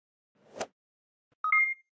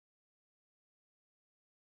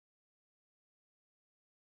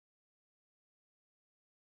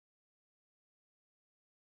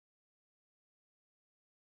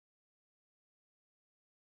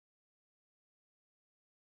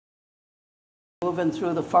moving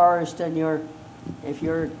through the forest and if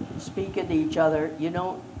you're speaking to each other, you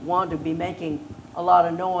don't want to be making a lot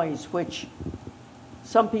of noise, which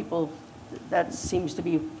some people, that seems to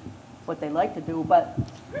be what they like to do, but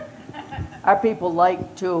our people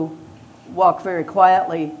like to walk very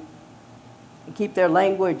quietly and keep their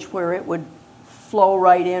language where it would flow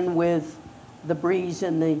right in with the breeze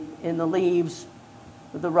in the leaves,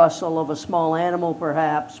 with the rustle of a small animal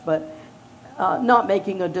perhaps, but not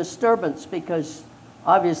making a disturbance, because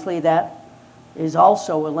obviously that is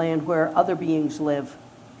also a land where other beings live,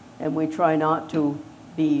 and we try not to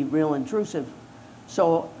be real intrusive.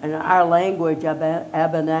 So in our language,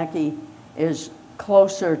 Abenaki is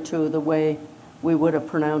closer to the way we would have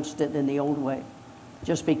pronounced it in the old way,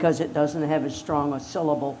 just because it doesn't have as strong a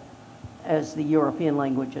syllable as the European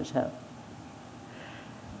languages have.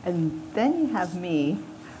 And then you have me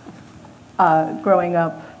growing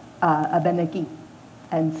up Abenaki.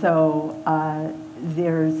 And so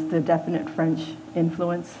there's the definite French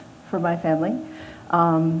influence for my family.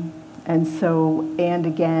 And so, and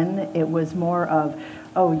again, it was more of,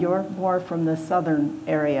 oh, you're more from the southern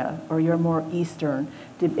area, or you're more eastern.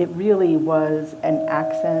 It really was an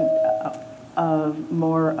accent of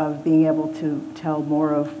more of being able to tell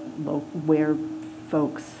more of where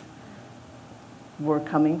folks were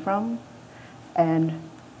coming from. And,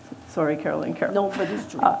 sorry, Carol. No, but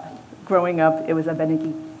it's true. Growing up, it was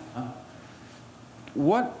Abenaki.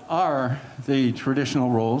 What are the traditional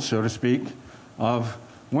roles, so to speak, of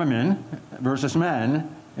women versus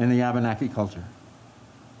men in the Abenaki culture?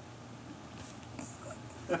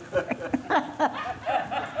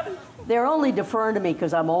 They're only deferring to me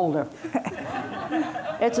because I'm older.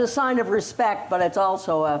 It's a sign of respect, but it's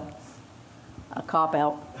also a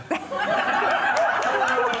cop-out.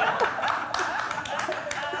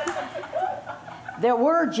 There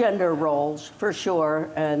were gender roles, for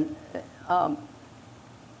sure, and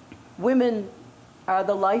women are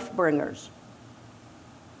the life bringers.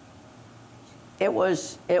 It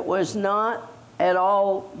was not at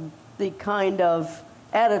all the kind of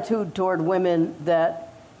attitude toward women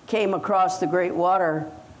that came across the Great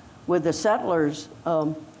Water with the settlers.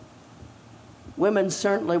 Women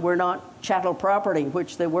certainly were not chattel property,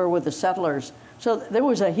 which they were with the settlers. So there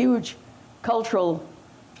was a huge cultural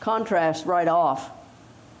contrast right off.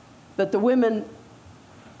 But the women,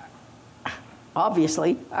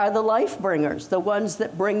 obviously, are the life bringers, the ones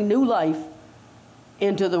that bring new life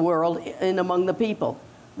into the world and among the people.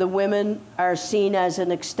 The women are seen as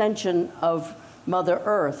an extension of Mother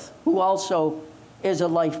Earth, who also is a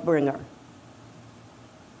life bringer.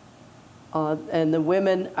 And the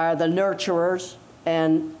women are the nurturers,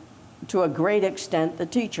 and to a great extent, the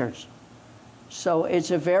teachers. So it's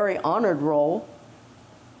a very honored role.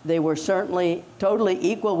 They were certainly totally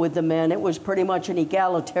equal with the men. It was pretty much an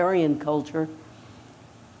egalitarian culture.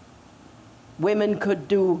 Women could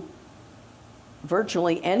do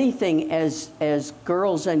virtually anything as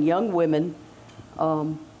girls and young women,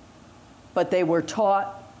 but they were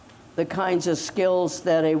taught the kinds of skills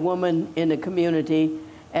that a woman in a community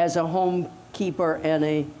as a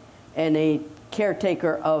homekeeper and a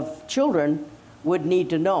caretaker of children would need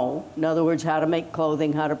to know. In other words, how to make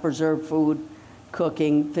clothing, how to preserve food,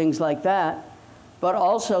 cooking, things like that. But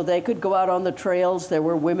also they could go out on the trails. There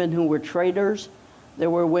were women who were traders. There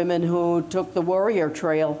were women who took the warrior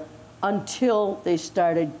trail until they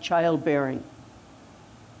started childbearing.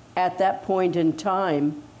 At that point in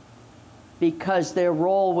time, because their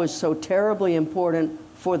role was so terribly important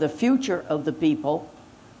for the future of the people,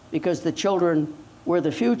 because the children were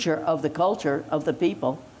the future of the culture of the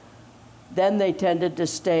people, then they tended to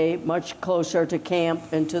stay much closer to camp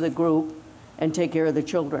and to the group and take care of the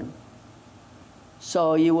children.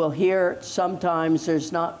 So you will hear sometimes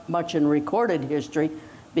there's not much in recorded history,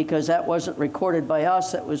 because that wasn't recorded by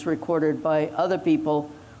us, that was recorded by other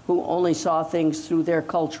people who only saw things through their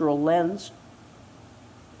cultural lens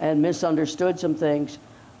and misunderstood some things.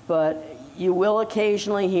 But you will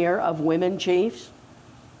occasionally hear of women chiefs.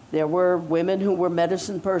 There were women who were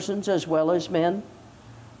medicine persons as well as men.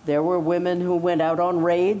 There were women who went out on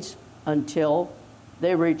raids until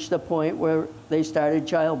they reached the point where they started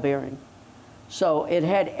childbearing. So it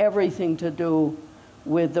had everything to do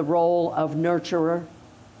with the role of nurturer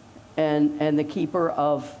and the keeper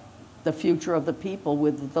of the future of the people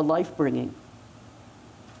with the life bringing.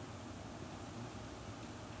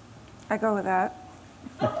 I go with that.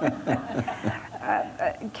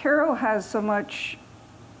 Carol has so much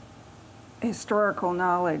historical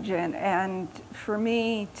knowledge, and for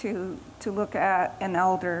me to look at an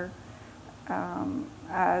elder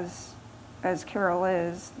as Carol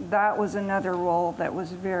is, that was another role that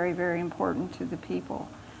was very, very important to the people.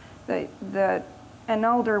 that an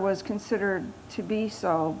elder was considered to be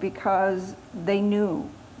so because they knew.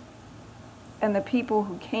 And the people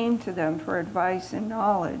who came to them for advice and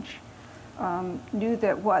knowledge knew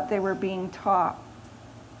that what they were being taught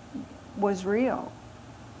was real.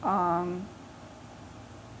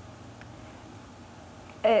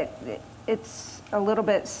 It's a little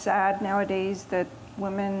bit sad nowadays that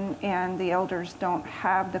women and the elders don't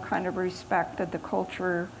have the kind of respect that the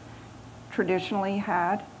culture traditionally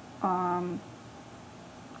had. But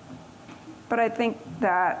I think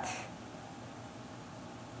that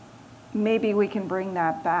maybe we can bring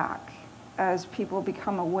that back as people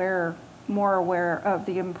become more aware of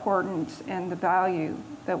the importance and the value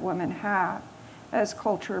that women have as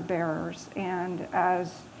culture bearers and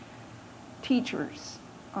as teachers.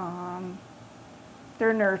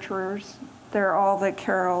 They're nurturers. They're all that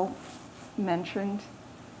Carol mentioned.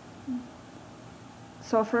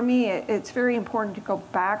 So for me, it's very important to go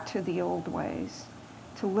back to the old ways,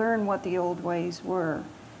 to learn what the old ways were.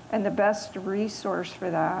 And the best resource for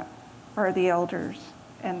that are the elders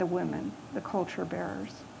and the women, the culture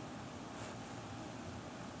bearers.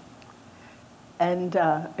 And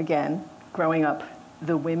again, growing up,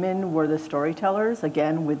 the women were the storytellers,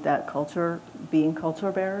 again, with that culture, being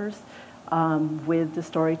culture bearers, with the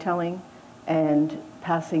storytelling and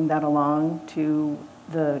passing that along to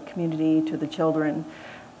the community, to the children,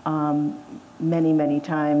 many, many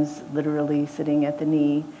times, literally sitting at the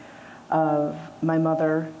knee of my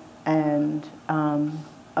mother and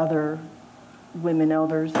other women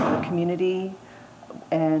elders of the community,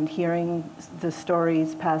 and hearing the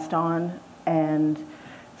stories passed on. And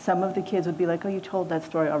some of the kids would be like, oh, you told that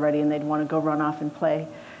story already, and they'd want to go run off and play.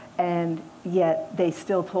 And yet they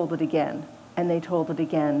still told it again, and they told it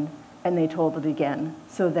again, and they told it again,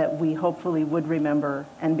 so that we hopefully would remember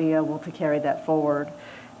and be able to carry that forward.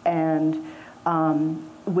 And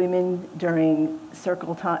women during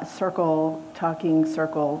circle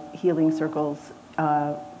healing circles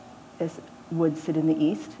would sit in the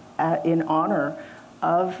East in honor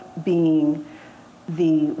of being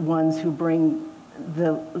the ones who bring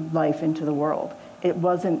the life into the world. It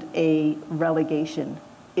wasn't a relegation.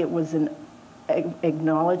 It was an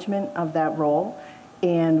acknowledgement of that role,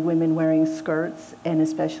 and women wearing skirts, and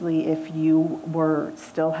especially if you were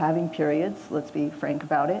still having periods, let's be frank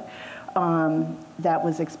about it, that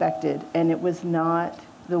was expected. And it was not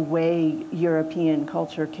the way European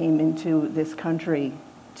culture came into this country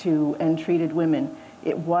and treated women.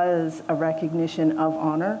 It was a recognition of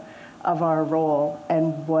honor, of our role,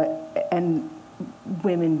 and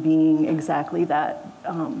women being exactly that.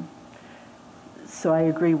 So I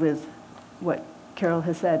agree with what Carol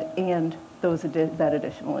has said, and that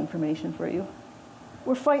additional information for you.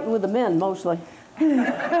 We're fighting with the men mostly.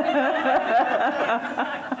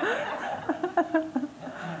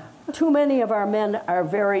 Too many of our men are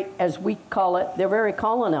very, as we call it, they're very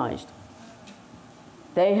colonized.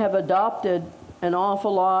 They have adopted an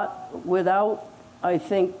awful lot without, I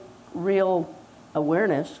think, real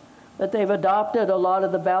awareness, but they've adopted a lot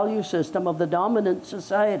of the value system of the dominant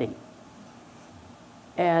society.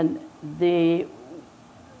 And the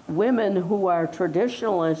women who are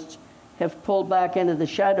traditionalists have pulled back into the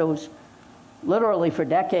shadows literally for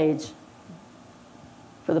decades,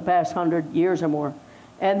 for the past 100 years or more.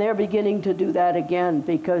 And they're beginning to do that again,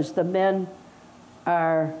 because the men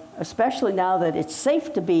are, especially now that it's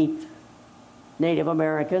safe to be Native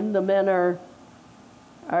American, the men are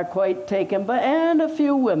quite taken, and a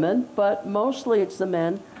few women, but mostly it's the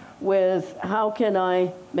men, with how can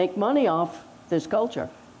I make money off this culture?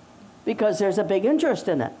 Because there's a big interest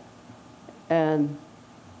in it. And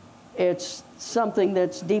it's something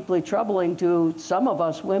that's deeply troubling to some of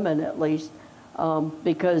us women, at least,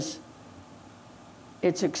 because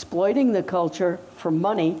it's exploiting the culture for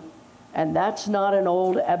money, and that's not an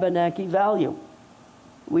old Abenaki value.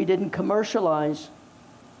 We didn't commercialize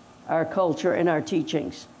our culture and our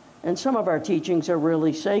teachings. And some of our teachings are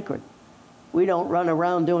really sacred. We don't run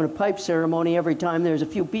around doing a pipe ceremony every time there's a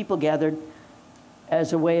few people gathered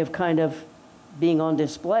as a way of kind of being on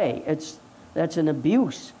display. That's an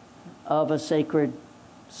abuse of a sacred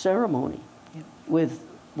ceremony. Yep.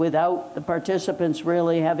 Without the participants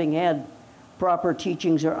really having had proper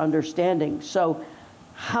teachings or understanding. So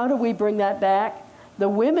how do we bring that back? The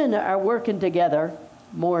women are working together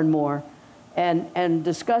more and more, and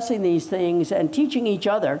discussing these things and teaching each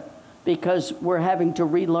other, because we're having to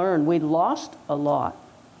relearn. We lost a lot.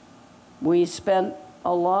 We spent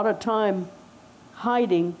a lot of time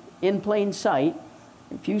hiding in plain sight.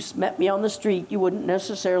 If you met me on the street, you wouldn't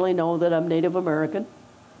necessarily know that I'm Native American.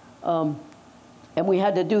 And we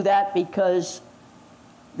had to do that because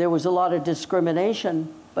there was a lot of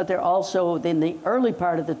discrimination but they're also, in the early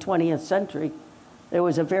part of the 20th century, there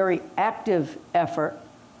was a very active effort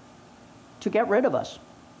to get rid of us.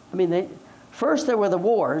 I mean, first there were the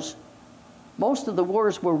wars. Most of the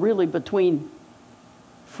wars were really between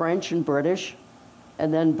French and British,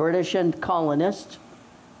 and then British and colonists.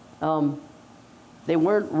 They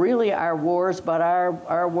weren't really our wars, but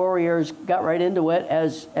our warriors got right into it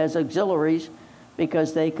as auxiliaries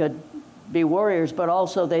because they could be warriors, but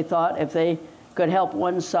also they thought if they could help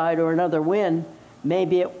one side or another win,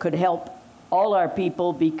 maybe it could help all our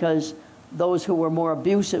people because those who were more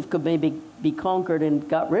abusive could maybe be conquered and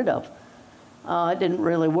got rid of. It didn't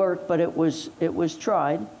really work, but it was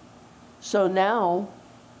tried. So now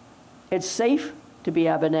it's safe to be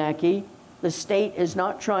Abenaki. The state is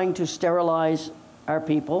not trying to sterilize our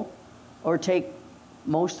people, or take,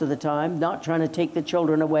 most of the time, not trying to take the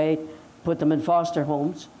children away, put them in foster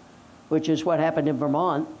homes, which is what happened in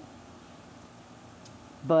Vermont.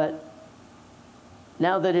 But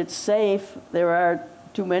now that it's safe, there are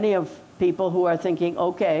too many of people who are thinking,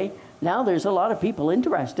 okay, now there's a lot of people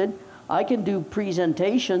interested. I can do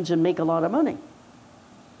presentations and make a lot of money.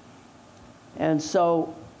 And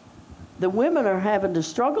so the women are having to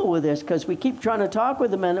struggle with this because we keep trying to talk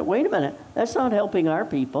with them and wait a minute, that's not helping our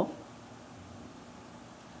people.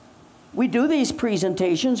 We do these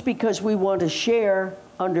presentations because we want to share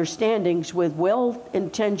understandings with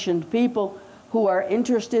well-intentioned people who are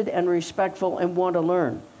interested and respectful and want to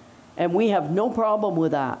learn. And we have no problem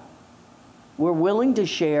with that. We're willing to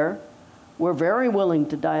share. We're very willing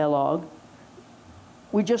to dialogue.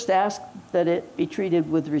 We just ask that it be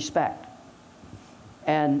treated with respect.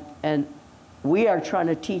 And we are trying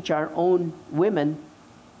to teach our own women,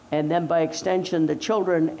 and then by extension the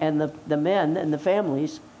children and the men and the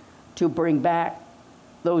families, to bring back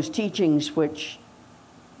those teachings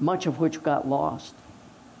much of which got lost.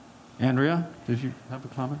 Andrea, did you have a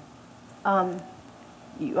comment?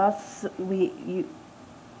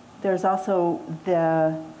 There's also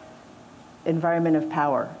the environment of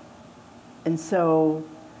power. And so,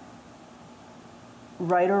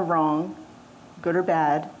 right or wrong, good or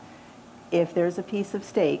bad, if there's a piece of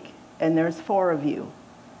steak and there's 4 of you,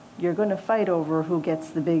 you're going to fight over who gets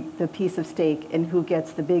the piece of steak and who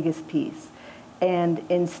gets the biggest piece. And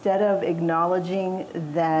instead of acknowledging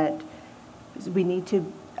that we need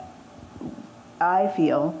to, I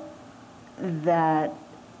feel that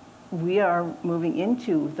we are moving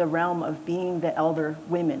into the realm of being the elder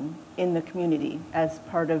women in the community as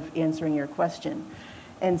part of answering your question.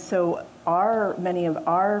 And so many of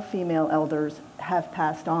our female elders have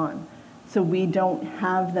passed on. So we don't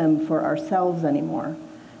have them for ourselves anymore.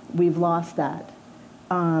 We've lost that.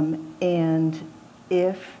 And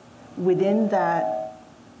if within that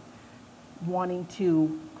wanting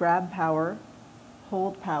to grab power,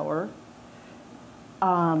 hold power,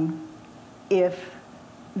 if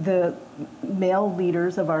the male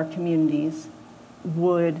leaders of our communities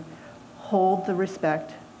would hold the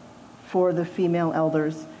respect for the female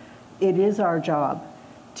elders, it is our job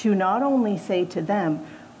to not only say to them,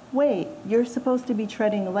 wait, you're supposed to be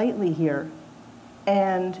treading lightly here,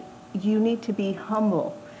 and you need to be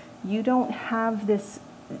humble. You don't have this,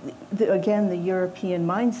 again, the European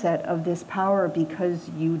mindset of this power because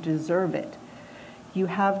you deserve it. You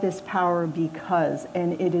have this power because,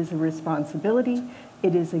 and it is a responsibility,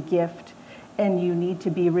 it is a gift, and you need to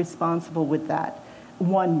be responsible with that.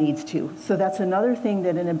 One needs to. So that's another thing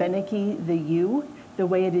that in Abenaki, the you, the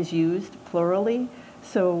way it is used plurally.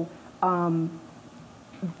 So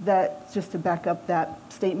that, just to back up that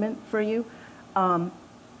statement for you.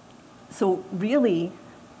 So really,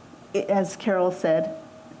 as Carol said,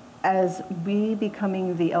 as we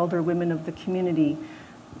becoming the elder women of the community,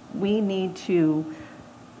 we need to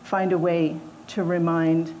find a way to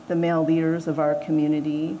remind the male leaders of our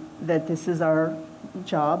community that this is our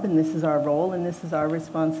job and this is our role and this is our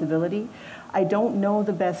responsibility. I don't know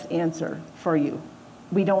the best answer for you.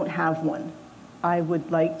 We don't have one. I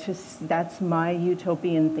would like to, that's my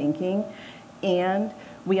utopian thinking. And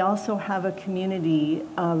we also have a community,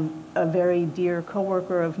 a very dear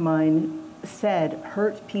coworker of mine said,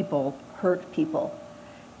 hurt people hurt people.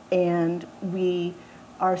 And we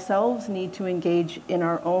ourselves need to engage in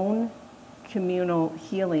our own communal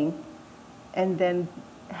healing and then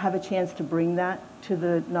have a chance to bring that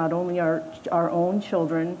to not only our own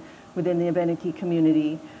children within the Abenaki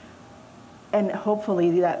community, and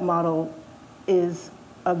hopefully that model is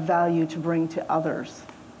of value to bring to others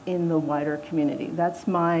in the wider community. That's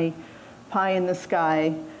my pie in the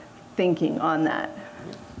sky thinking on that.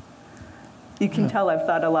 You can tell I've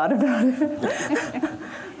thought a lot about it.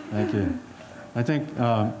 Thank you. I think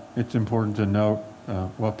it's important to note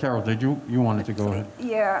Well, Carol, you wanted to go ahead?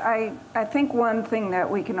 Yeah, I think one thing that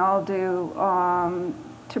we can all do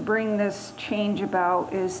to bring this change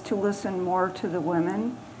about is to listen more to the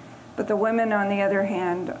women. But the women, on the other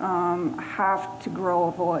hand, have to grow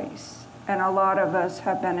a voice. And a lot of us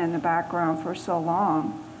have been in the background for so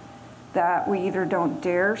long that we either don't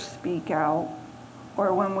dare speak out,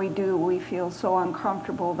 or when we do, we feel so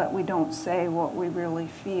uncomfortable that we don't say what we really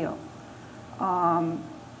feel.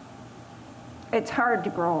 It's hard to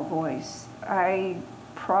grow a voice. I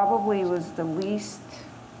probably was the least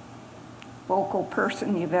vocal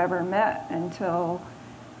person you've ever met until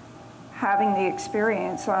having the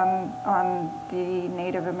experience on the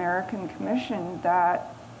Native American Commission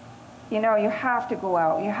that, you know, you have to go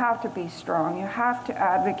out, you have to be strong, you have to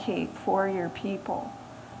advocate for your people.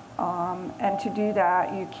 And to do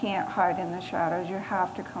that, you can't hide in the shadows, you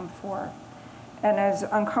have to come forth. And as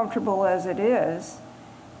uncomfortable as it is,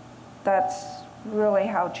 that's really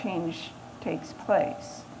how change takes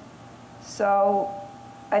place. So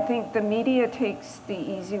I think the media takes the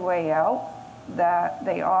easy way out, that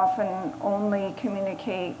they often only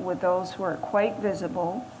communicate with those who are quite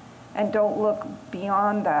visible and don't look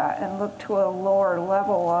beyond that and look to a lower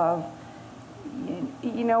level of,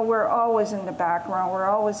 you know, we're always in the background, we're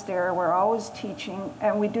always there, we're always teaching,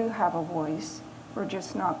 and we do have a voice. We're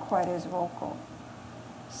just not quite as vocal.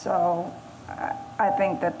 So I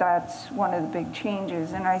think that that's one of the big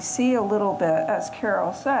changes. And I see a little bit, as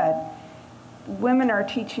Carol said, women are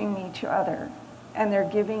teaching each other, and they're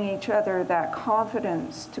giving each other that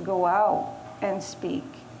confidence to go out and speak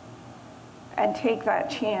and take that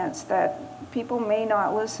chance that people may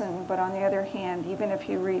not listen, but on the other hand, even if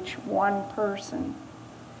you reach one person,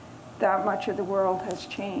 that much of the world has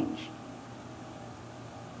changed.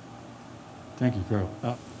 Thank you, Carol.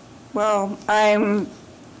 Well, I'm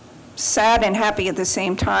sad and happy at the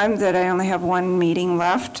same time that I only have one meeting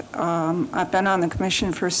left. I've been on the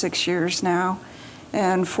commission for 6 years now,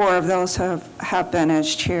 and 4 of those have been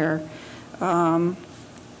as chair. I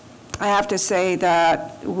have to say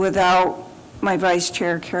that without my vice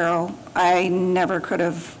chair, Carol, I never could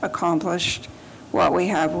have accomplished what we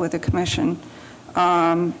have with the commission.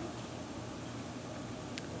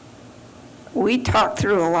 We talked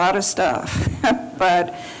through a lot of stuff,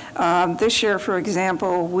 but this year, for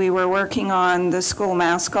example, we were working on the school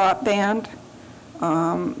mascot band,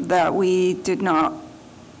 that we did not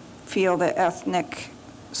feel that ethnic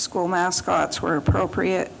school mascots were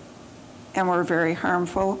appropriate and were very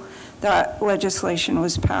harmful. That legislation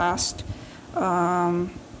was passed. The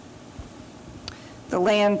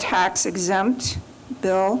land tax exempt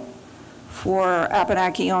bill for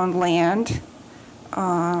Abenaki-owned land,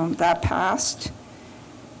 that passed.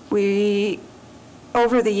 We,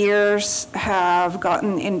 over the years, have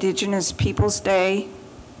gotten Indigenous Peoples Day,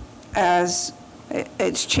 as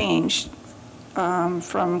it's changed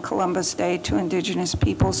from Columbus Day to Indigenous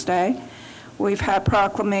Peoples Day. We've had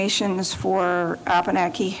proclamations for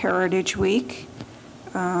Abenaki Heritage Week,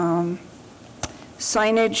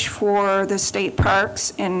 signage for the state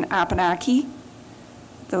parks in Abenaki.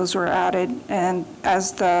 Those were added, and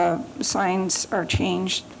as the signs are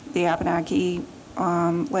changed, the Abenaki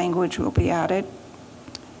language will be added.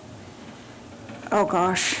 Oh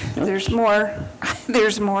gosh, there's more.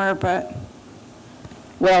 There's more, but.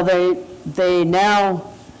 Well, they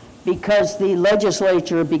now, because the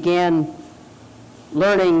legislature began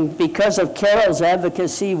learning, because of Carol's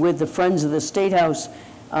advocacy with the Friends of the State House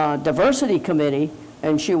Diversity Committee,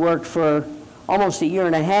 and she worked for almost 1.5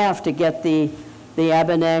 years to get the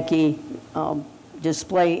Abenaki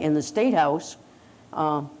display in the State House.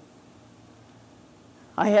 I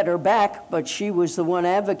had her back, but she was the one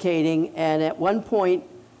advocating, and at one point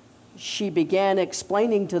she began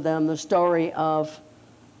explaining to them the story of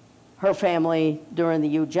her family during the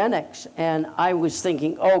eugenics, and I was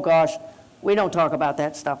thinking, oh gosh, we don't talk about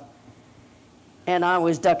that stuff. And I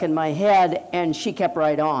was ducking my head, and she kept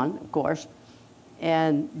right on, of course.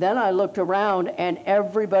 And then I looked around, and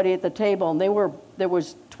everybody at the table, and there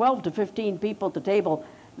was 12 to 15 people at the table,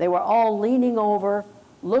 they were all leaning over,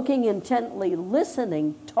 looking intently,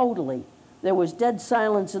 listening totally. There was dead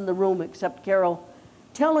silence in the room except Carol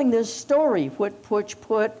telling this story, which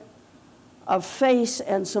put a face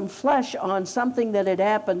and some flesh on something that had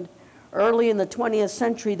happened early in the 20th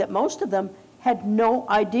century that most of them had no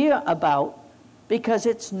idea about, because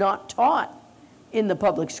it's not taught in the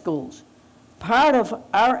public schools. Part of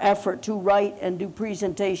our effort to write and do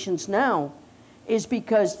presentations now is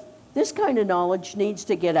because this kind of knowledge needs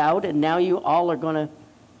to get out, and now you all are going to,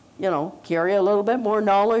 you know, carry a little bit more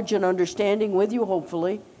knowledge and understanding with you,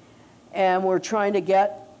 hopefully. And we're trying to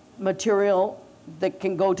get material that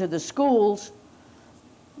can go to the schools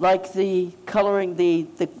like the coloring the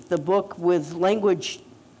book with language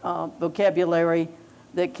vocabulary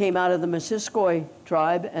that came out of the Missisquoi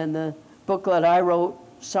tribe, and the booklet I wrote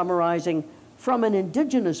summarizing from an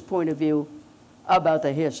indigenous point of view about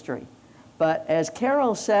the history. But as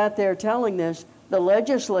Carol sat there telling this, the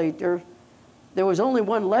legislator, there was only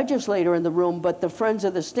one legislator in the room, but the Friends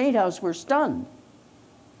of the State House were stunned.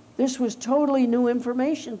 This was totally new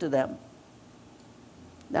information to them.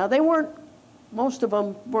 Now, they weren't, most of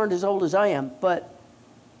them weren't as old as I am, but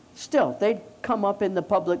still, they'd come up in the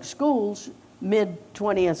public schools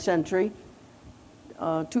mid-20th century,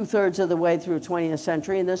 2/3 of the way through 20th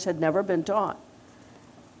century, and this had never been taught.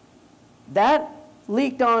 That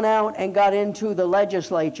leaked on out and got into the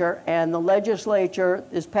legislature, and the legislature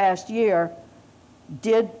this past year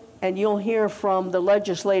did, and you'll hear from the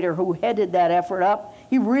legislator who headed that effort up,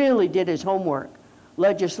 he really did his homework.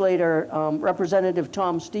 Legislator Representative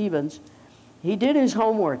Tom Stevens, he did his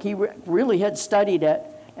homework. He really had studied it,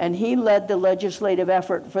 and he led the legislative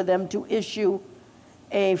effort for them to issue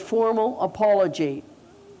a formal apology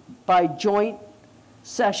by joint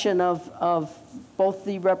session of both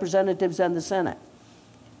the representatives and the Senate.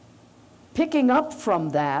 Picking up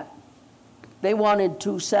from that, they wanted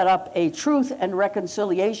to set up a truth and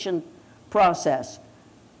reconciliation process.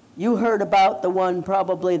 You heard about the one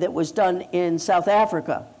probably that was done in South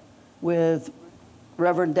Africa with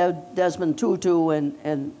Reverend Desmond Tutu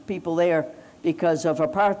and people there because of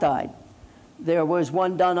apartheid. There was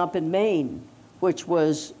one done up in Maine, which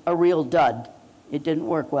was a real dud. It didn't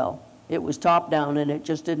work well. It was top down and it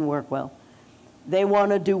just didn't work well. They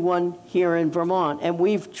want to do one here in Vermont, and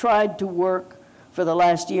we've tried to work for the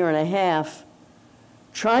last year and a half,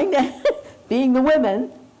 trying to, being the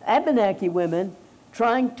women, Abenaki women,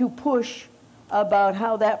 trying to push about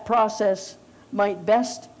how that process might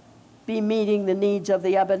best be meeting the needs of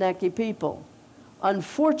the Abenaki people.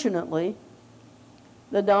 Unfortunately,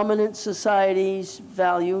 the dominant society's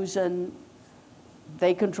values, and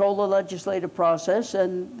they control the legislative process,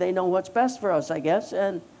 and they know what's best for us, I guess.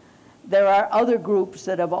 And there are other groups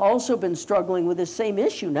that have also been struggling with the same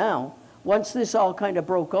issue now. Once this all kind of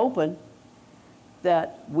broke open,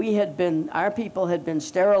 that our people had been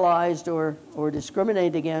sterilized or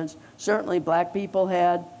discriminated against. Certainly black people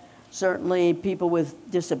had, certainly people with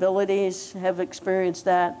disabilities have experienced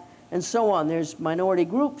that, and so on. There's minority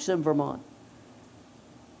groups in Vermont.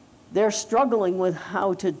 They're struggling with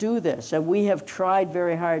how to do this, and we have tried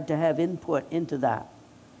very hard to have input into that.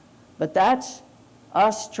 But that's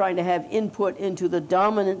us trying to have input into the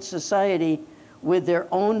dominant society with their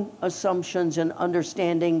own assumptions and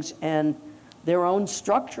understandings and their own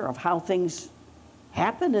structure of how things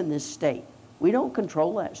happen in this state. We don't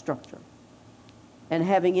control that structure. And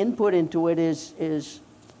having input into it is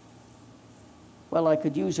well, I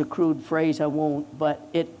could use a crude phrase, I won't, but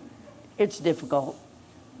it's difficult.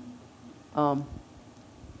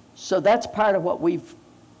 So that's part of what we've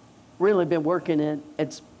really been working in.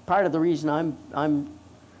 It's part of the reason I'm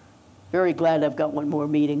very glad I've got one more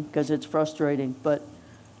meeting, because it's frustrating. But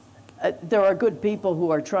there are good people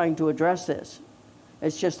who are trying to address this.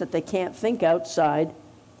 It's just that they can't think outside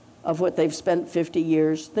of what they've spent 50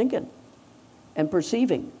 years thinking and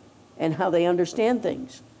perceiving, and how they understand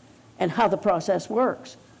things, and how the process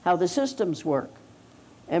works, how the systems work.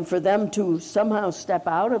 And for them to somehow step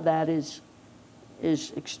out of that is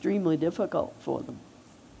extremely difficult for them.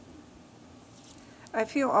 I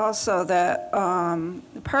feel also that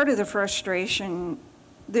part of the frustration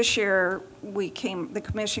this year, the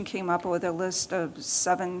commission came up with a list of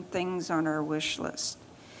 7 things on our wish list,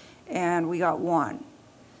 and we got 1.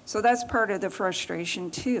 So that's part of the frustration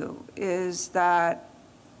too, is that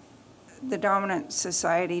the dominant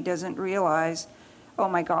society doesn't realize, oh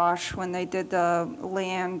my gosh, when they did the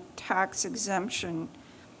land tax exemption,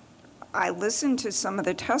 I listened to some of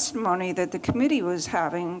the testimony that the committee was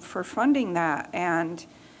having for funding that, and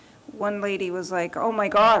one lady was like, oh my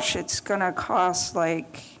gosh, it's gonna cost the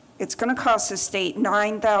state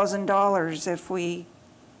 $9,000 if we,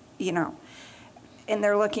 and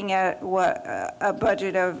they're looking at what, a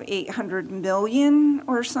budget of 800 million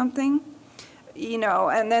or something,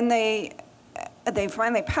 and then they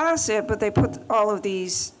finally pass it, but they put all of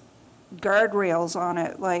these guardrails on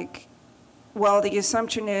it, like, well, the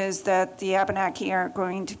assumption is that the Abenaki aren't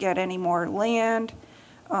going to get any more land,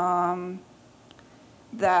 I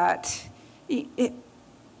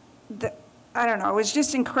don't know, it was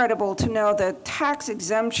just incredible to know the tax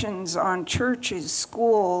exemptions on churches,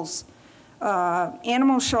 schools,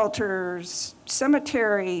 animal shelters,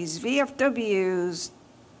 cemeteries, VFWs,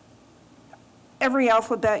 every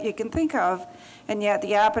alphabet you can think of, and yet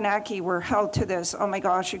the Abenaki were held to this, oh my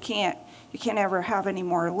gosh, you can't you can't ever have any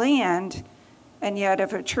more land. And yet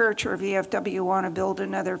if a church or VFW want to build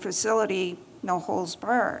another facility, no holds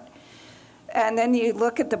barred. And then you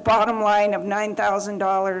look at the bottom line of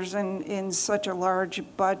 $9,000 in such a large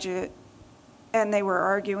budget, and they were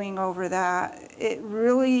arguing over that.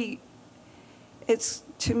 It's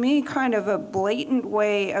to me kind of a blatant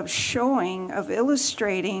way of showing, of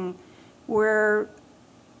illustrating where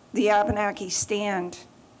the Abenaki stand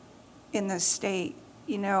in the state.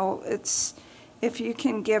 You know, it's, if you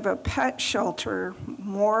can give a pet shelter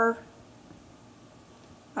more,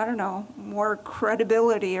 I don't know, more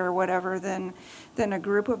credibility or whatever than a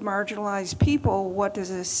group of marginalized people, what does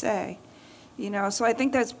this say? You know, so I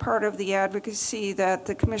think that's part of the advocacy that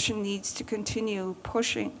the commission needs to continue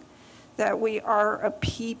pushing, that we are a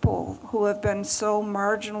people who have been so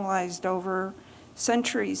marginalized over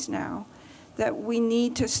centuries now, that we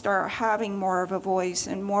need to start having more of a voice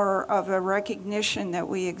and more of a recognition that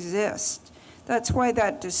we exist. That's why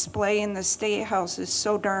that display in the State House is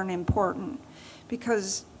so darn important,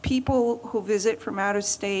 because people who visit from out of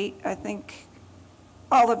state, I think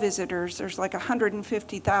all the visitors, there's like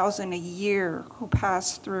 150,000 a year who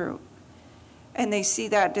pass through. And they see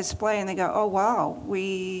that display and they go, oh wow,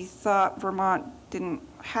 we thought Vermont didn't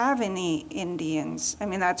have any Indians. I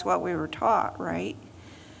mean, that's what we were taught, right?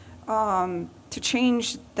 To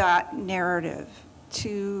change that narrative,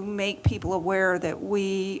 to make people aware that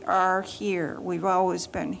we are here, we've always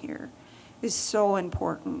been here, is so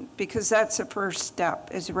important, because that's the first step,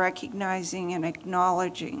 is recognizing and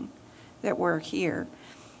acknowledging that we're here.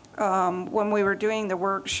 When we were doing the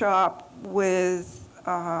workshop with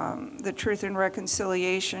the Truth and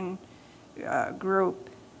Reconciliation group,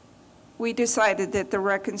 we decided that the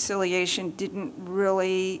reconciliation didn't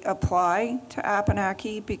really apply to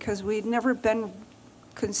Abenaki because we'd never been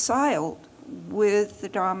reconciled with the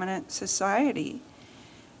dominant society,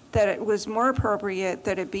 that it was more appropriate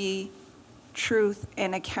that it be truth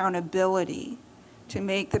and accountability, to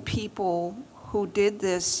make the people who did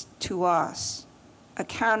this to us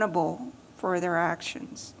accountable for their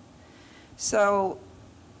actions. So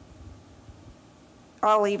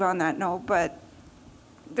I'll leave on that note, but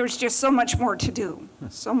there's just so much more to do,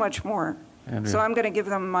 so much more. Andrea. So I'm going to give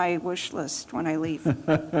them my wish list when I leave.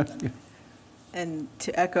 And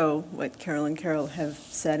to echo what Carol and Carol have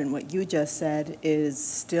said and what you just said, is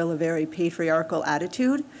still a very patriarchal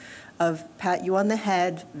attitude of pat you on the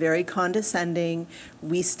head, very condescending,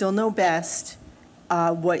 we still know best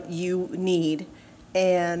what you need.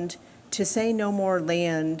 And to say no more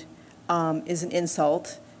land is an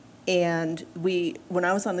insult. And when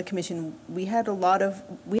I was on the commission, we had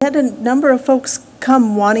a number of folks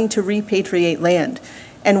come wanting to repatriate land.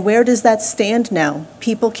 And where does that stand now?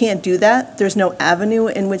 People can't do that. There's no avenue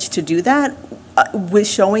in which to do that with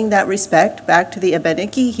showing that respect back to the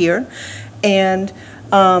Abenaki here. And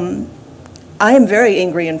I am very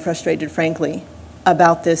angry and frustrated, frankly,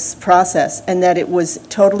 about this process, and that it was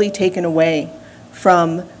totally taken away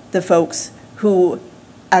from the folks who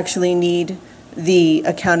actually need the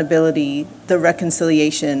accountability, the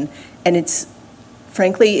reconciliation, and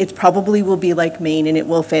frankly, it probably will be like Maine, and it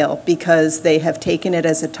will fail because they have taken it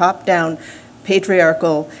as a top-down,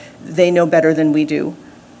 patriarchal, they know better than we do.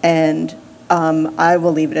 And I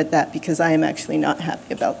will leave it at that because I am actually not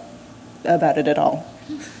happy about it at all.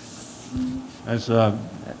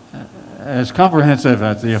 As comprehensive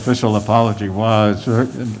as the official apology was,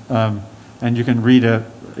 and you can read it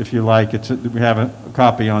if you like, we have a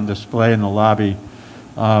copy on display in the lobby.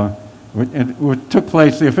 It took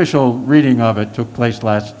place, the official reading of it took place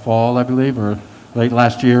last fall, I believe, or late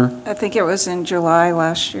last year. I think it was in July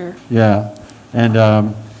last year. Yeah, and I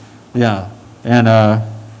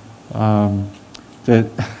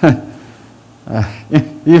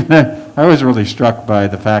was really struck by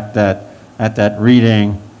the fact that at that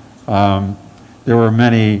reading, there were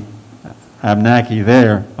many Abenaki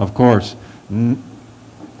there, of course.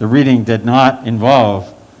 The reading did not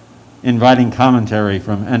involve inviting commentary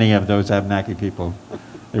from any of those Abenaki people.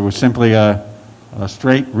 It was simply a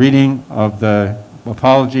straight reading of the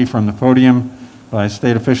apology from the podium by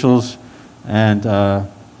state officials, and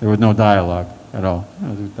there was no dialogue at all.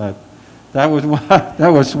 That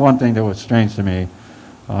was one thing that was strange to me.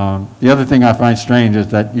 The other thing I find strange is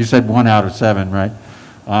that you said 1 out of 7, right?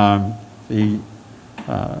 The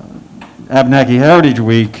Abenaki Heritage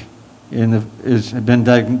Week has been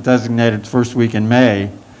designated first week in May,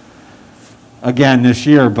 again this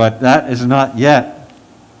year, but that is not yet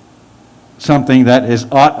something that is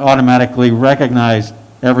automatically recognized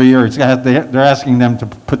every year. They're asking them to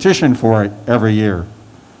petition for it every year,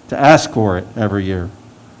 to ask for it every year.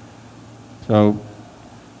 So,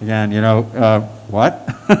 again, what?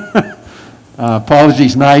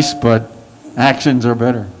 apology's nice, but actions are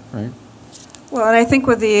better, right? Well, and I think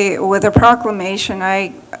with the proclamation,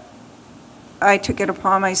 I took it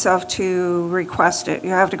upon myself to request it.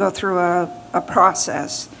 You have to go through a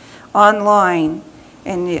process online,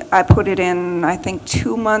 and I put it in, I think,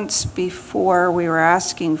 2 months before we were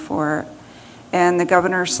asking for it, and the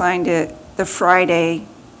governor signed it the Friday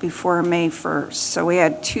before May 1st. So we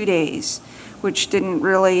had 2 days, which didn't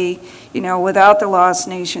really, without the Lost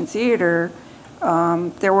Nation Theater,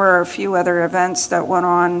 there were a few other events that went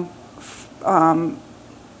on.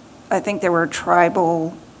 I think there were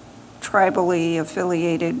tribally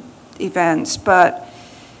affiliated events, but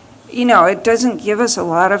it doesn't give us a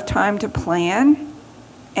lot of time to plan.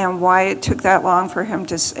 And why it took that long for him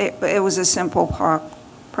to say, it was a simple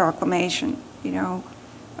proclamation,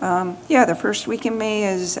 Yeah, the first week in May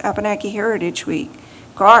is Abenaki Heritage Week.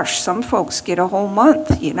 Gosh, some folks get a whole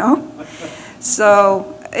month,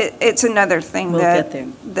 So it's another thing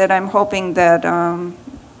that I'm hoping that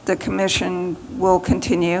the commission will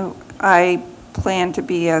continue. I plan to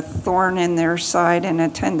be a thorn in their side and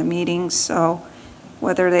attend the meetings, so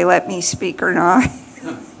whether they let me speak or not,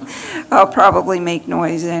 I'll probably make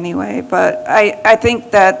noise anyway. But I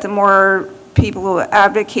think that the more people who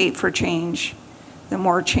advocate for change, the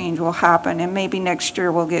more change will happen, and maybe next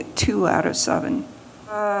year we'll get 2 out of 7.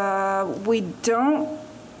 We don't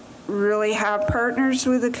really have partners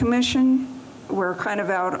with the commission. We're kind of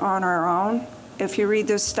out on our own. If you read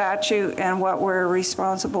the statute and what we're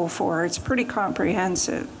responsible for, it's pretty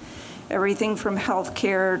comprehensive. Everything from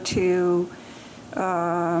healthcare to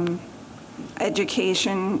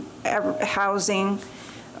education, housing,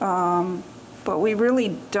 but we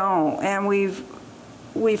really don't. And we've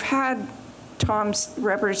had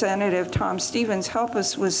Representative Tom Stevens help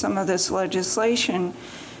us with some of this legislation,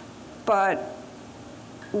 but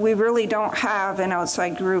we really don't have an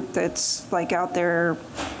outside group that's like out there,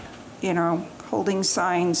 holding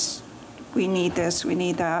signs, we need this, we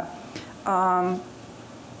need that. I'd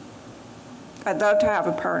love to have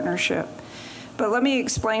a partnership. But let me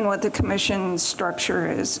explain what the commission structure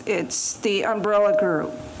is. It's the umbrella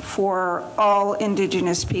group for all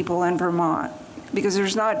Indigenous people in Vermont, because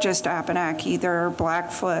there's not just Abenaki, there are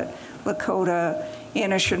Blackfoot, Lakota,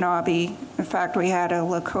 Anishinaabe. In fact, we had a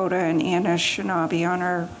Lakota and Anishinaabe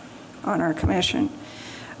on our commission.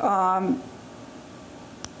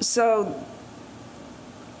 So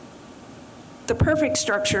the perfect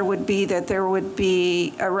structure would be that there would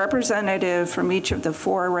be a representative from each of the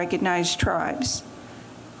 4 recognized tribes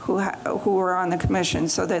who are on the commission,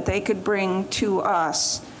 so that they could bring to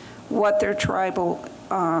us what their tribal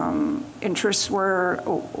interests were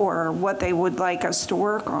or what they would like us to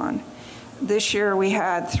work on. This year we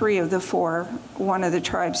had 3 of the 4. One of the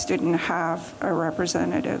tribes didn't have a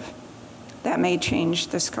representative. That may change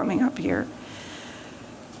this coming up year.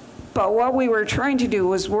 But what we were trying to do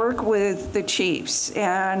was work with the chiefs,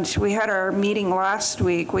 and we had our meeting last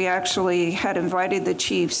week. We actually had invited the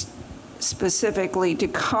chiefs specifically to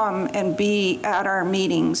come and be at our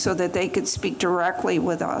meeting so that they could speak directly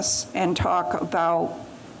with us and talk about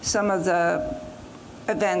some of the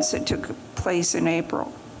events that took place in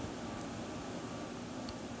April.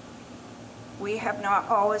 We have not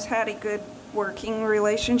always had a good working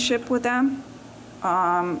relationship with them.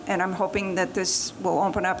 And I'm hoping that this will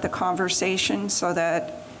open up the conversation so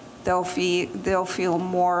that they'll feel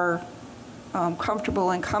more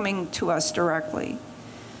comfortable in coming to us directly.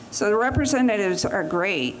 So the representatives are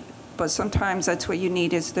great, but sometimes that's what you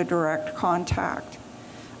need is the direct contact.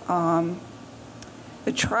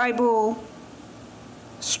 The tribal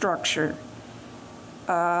structure.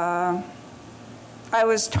 I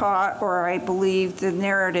was taught, or I believed the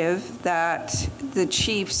narrative that the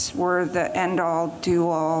chiefs were the end-all,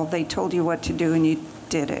 do-all. They told you what to do and you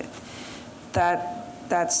did it.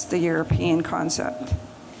 That's the European concept.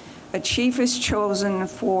 A chief is chosen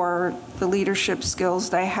for the leadership skills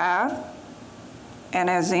they have. And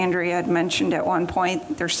as Andrea had mentioned at one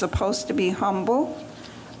point, they're supposed to be humble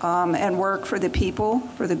and work for the people,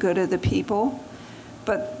 for the good of the people.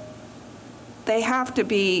 But they have to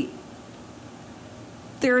be,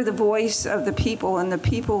 they're the voice of the people and the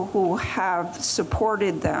people who have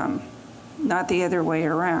supported them, not the other way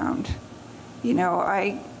around.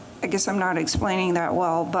 I guess I'm not explaining that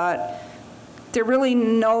well, but they're really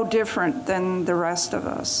no different than the rest of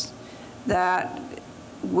us. That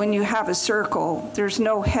when you have a circle, there's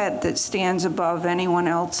no head that stands above anyone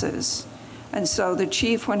else's. And so the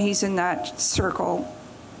chief, when he's in that circle,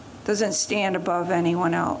 doesn't stand above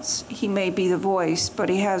anyone else. He may be the voice, but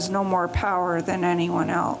he has no more power than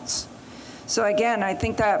anyone else. So again, I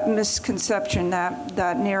think that misconception,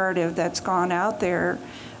 that narrative that's gone out there,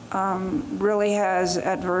 really has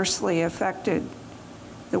adversely affected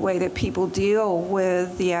the way that people deal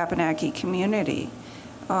with the Abenaki community.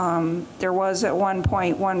 There was at one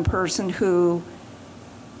point one person who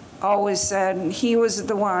always said he was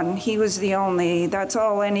the one, he was the only, that's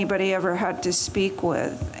all anybody ever had to speak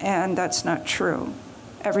with, and that's not true.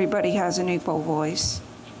 Everybody has an equal voice.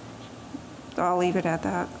 So I'll leave it at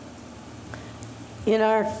that. In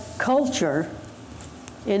our culture,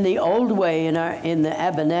 in the old way, in the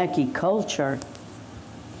Abenaki culture,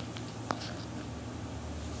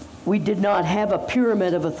 we did not have a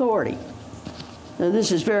pyramid of authority. Now,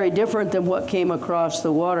 this is very different than what came across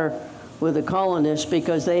the water with the colonists,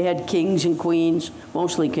 because they had kings and queens,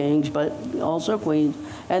 mostly kings, but also queens,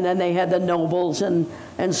 and then they had the nobles and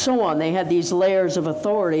so on. They had these layers of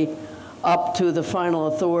authority up to the final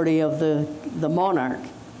authority of the monarch.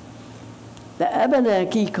 The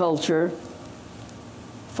Abenaki culture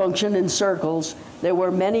functioned in circles. There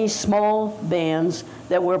were many small bands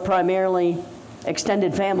that were primarily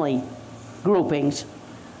extended family groupings,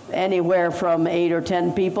 anywhere from 8 or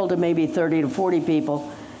 10 people to maybe 30 to 40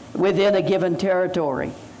 people within a given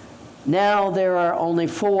territory. Now there are only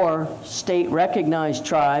 4 state-recognized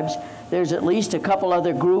tribes. There's at least a couple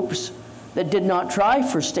other groups that did not try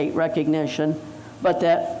for state recognition, but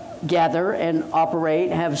that gather and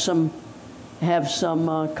operate, have some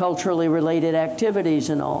culturally related activities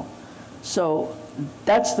and all. So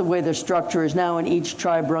that's the way the structure is now, and each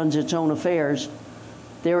tribe runs its own affairs.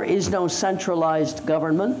 There is no centralized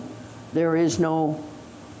government. There is no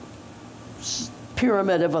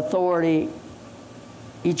pyramid of authority.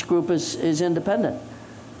 Each group is independent.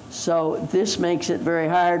 So this makes it very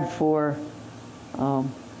hard for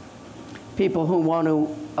people who want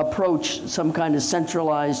to approach some kind of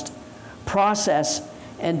centralized process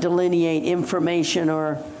and delineate information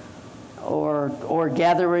or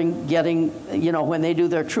getting, when they do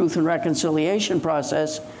their truth and reconciliation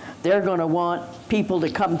process, they're going to want people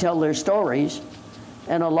to come tell their stories,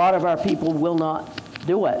 and a lot of our people will not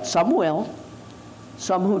do it. Some will.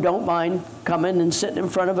 Some who don't mind coming and sitting in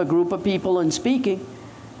front of a group of people and speaking,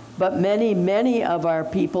 but many, many of our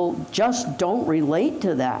people just don't relate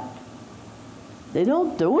to that. They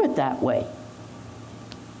don't do it that way.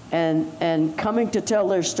 And coming to tell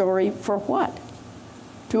their story for what?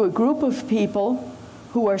 To a group of people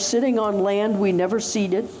who are sitting on land we never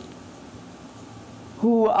ceded,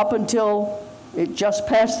 who up until it just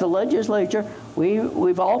passed the legislature,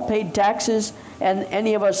 we've all paid taxes, and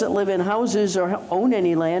any of us that live in houses or own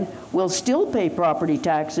any land will still pay property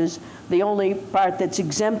taxes. The only part that's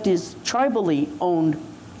exempt is tribally owned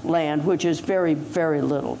land, which is very, very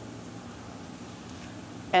little.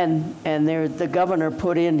 And there, the governor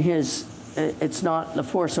put in his, it's not the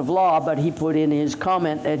force of law, but he put in his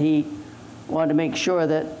comment that he wanted to make sure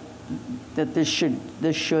that this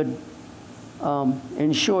should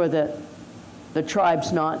ensure that the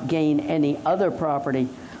tribes not gain any other property.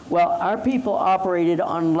 Well, our people operated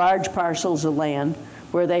on large parcels of land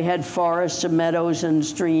where they had forests and meadows and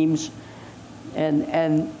streams,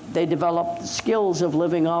 and they developed skills of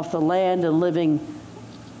living off the land and living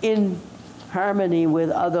in harmony with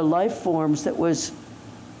other life forms that was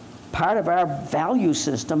part of our value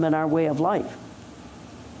system and our way of life.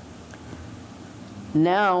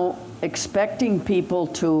 Now, expecting people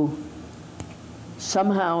to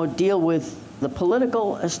somehow deal with the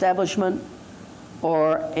political establishment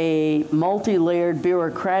or a multi-layered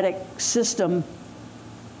bureaucratic system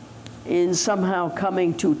in somehow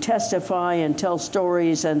coming to testify and tell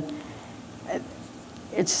stories, and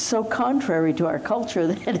it's so contrary to our culture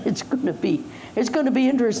that it's going to be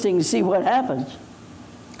interesting to see what happens.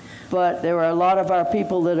 But there are a lot of our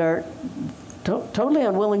people that are totally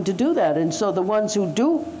unwilling to do that, and so the ones who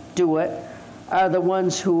do it are the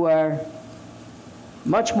ones who are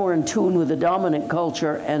much more in tune with the dominant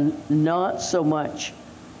culture and not so much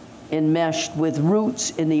enmeshed with roots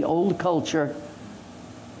in the old culture,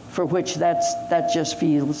 for which that just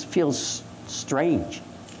feels strange.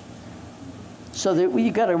 So that we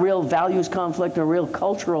got a real values conflict, a real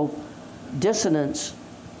cultural dissonance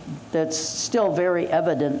that's still very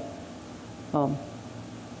evident.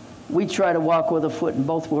 We try to walk with a foot in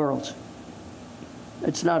both worlds.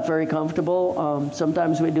 It's not very comfortable.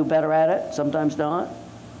 Sometimes we do better at it, sometimes not.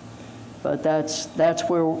 But that's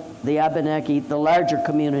where the Abenaki, the larger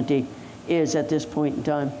community, is at this point in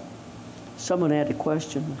time. Someone had a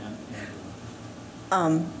question.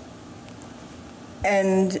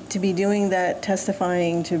 And to be doing that,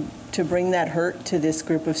 testifying to bring that hurt to this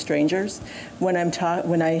group of strangers, when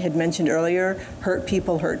I had mentioned earlier, hurt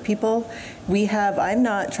people, I'm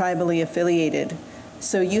not tribally affiliated.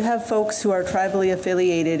 So you have folks who are tribally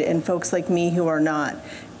affiliated and folks like me who are not.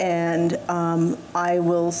 and I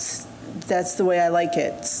will, that's the way I like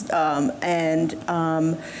it.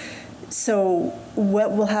 So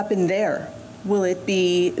what will happen there? Will it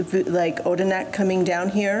be like Odanak coming down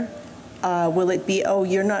here? Will it be, oh,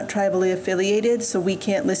 you're not tribally affiliated, so we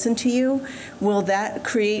can't listen to you? Will that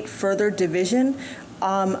create further division?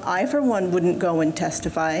 I, for one, wouldn't go and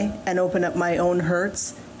testify and open up my own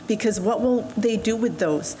hurts, because what will they do with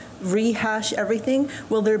those? Rehash everything?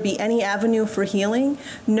 Will there be any avenue for healing?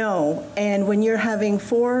 No. And when you're having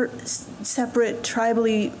 4 separate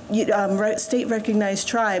tribally, state-recognized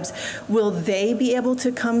tribes, will they be able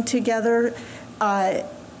to come together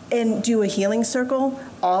and do a healing circle,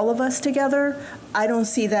 all of us together? I don't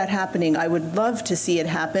see that happening. I would love to see it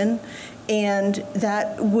happen. And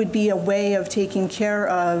that would be a way of taking care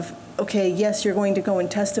of, okay, yes, you're going to go and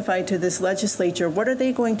testify to this legislature. What are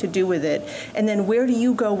they going to do with it? And then where do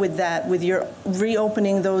you go with that, with your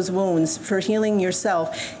reopening those wounds for healing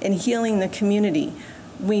yourself and healing the community?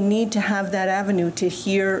 We need to have that avenue to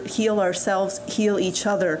heal ourselves, heal each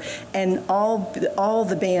other, and all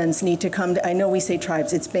the bands need to come to, I know we say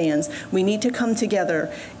tribes, it's bands. We need to come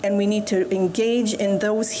together, and we need to engage in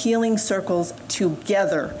those healing circles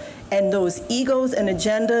together. And those egos and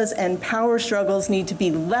agendas and power struggles need to be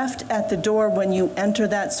left at the door when you enter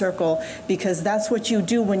that circle, because that's what you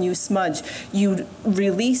do when you smudge. You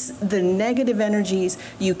release the negative energies,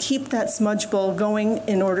 you keep that smudge bowl going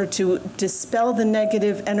in order to dispel the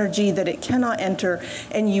negative energy that it cannot enter,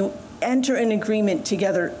 and you enter an agreement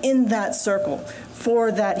together in that circle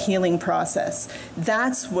for that healing process.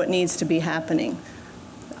 That's what needs to be happening.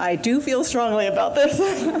 I do feel strongly about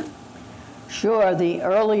this. Sure, the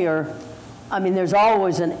earlier, I mean, there's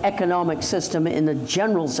always an economic system in the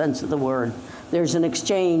general sense of the word. There's an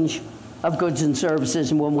exchange of goods and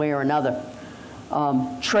services in one way or another.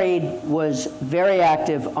 Trade was very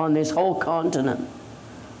active on this whole continent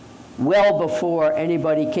well before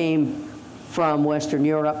anybody came from Western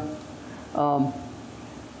Europe.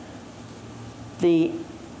 The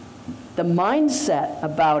mindset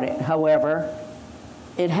about it, however,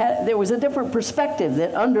 there was a different perspective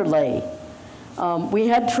that underlay. We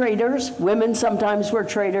had traders. Women sometimes were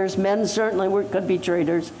traders. Men certainly could be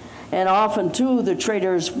traders. And often, too, the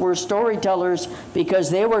traders were storytellers, because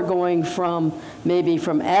they were going maybe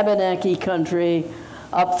from Abenaki country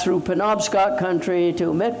up through Penobscot country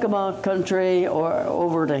to Mi'kmaq country, or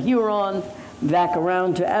over to Huron, back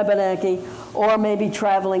around to Abenaki, or maybe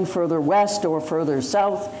traveling further west or further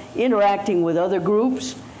south, interacting with other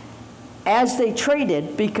groups as they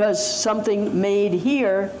traded, because something made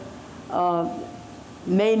here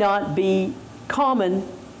may not be common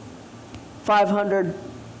 500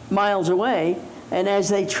 miles away, and as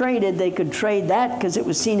they traded, they could trade that because it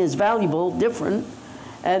was seen as valuable, different,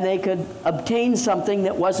 and they could obtain something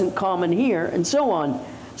that wasn't common here, and so on.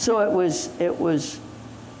 So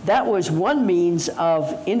that was one means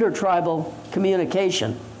of intertribal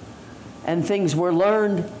communication, and things were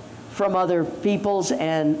learned from other peoples,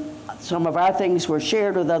 and some of our things were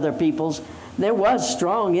shared with other peoples. There was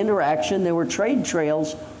strong interaction. There were trade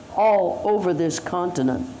trails all over this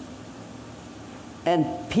continent. And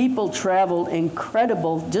people traveled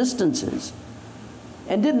incredible distances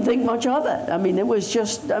and didn't think much of it. I mean, it was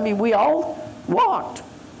just, I mean, we all walked.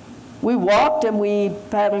 We walked and we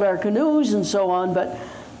paddled our canoes and so on, but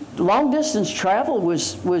long distance travel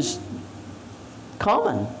was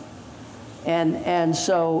common. And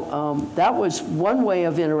so that was one way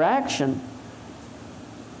of interaction.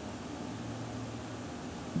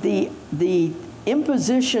 The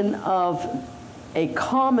imposition of a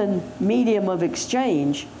common medium of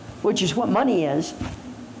exchange, which is what money is.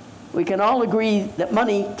 We can all agree that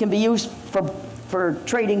money can be used for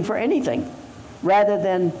trading for anything, rather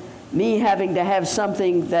than me having to have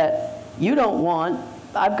something that you don't want.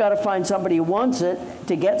 I've got to find somebody who wants it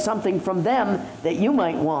to get something from them that you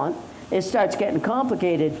might want. It starts getting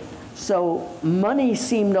complicated. So money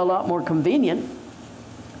seemed a lot more convenient.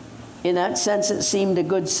 In that sense, it seemed a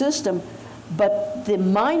good system. But the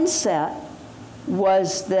mindset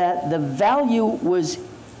was that the value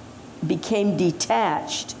became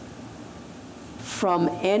detached from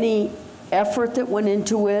any effort that went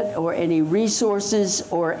into it, or any resources,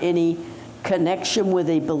 or any connection with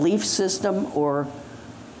a belief system or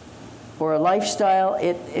a lifestyle.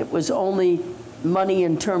 It was only money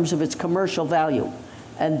in terms of its commercial value.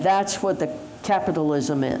 And that's what the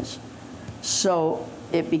capitalism is. So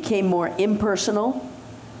it became more impersonal.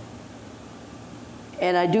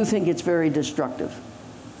 And I do think it's very destructive,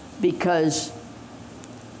 because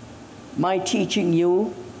my teaching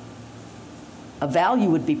you, a value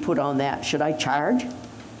would be put on that. Should I charge?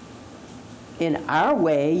 in our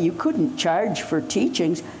way, you couldn't charge for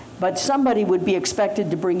teachings, but somebody would be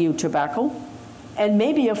expected to bring you tobacco and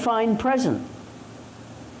maybe a fine present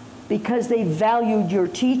because they valued your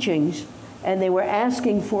teachings and they were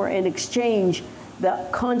asking for an exchange. The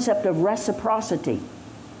concept of reciprocity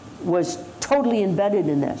was totally embedded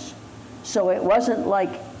in this. So it wasn't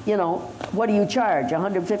like, you know, what do you charge?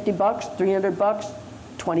 150 bucks, 300 bucks,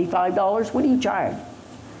 $25? What do you charge?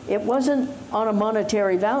 It wasn't on a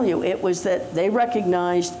monetary value. It was that they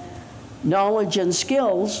recognized knowledge and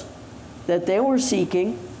skills that they were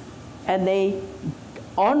seeking, and they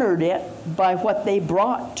honored it by what they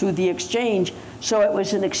brought to the exchange. So it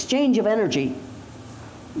was an exchange of energy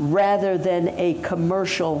rather than a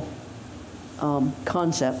commercial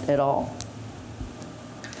concept at all.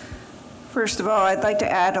 First of all, I'd like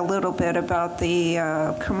to add a little bit about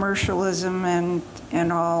the commercialism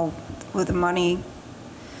and all with the money.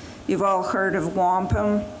 You've all heard of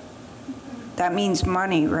wampum. That means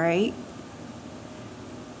money, right?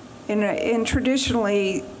 And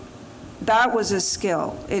traditionally, that was a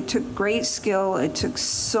skill. It took great skill. It took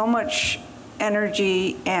so much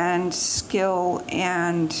energy and skill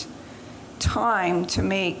and time to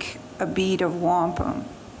make a bead of wampum.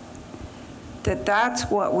 That's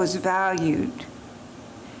what was valued.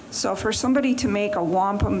 So for somebody to make a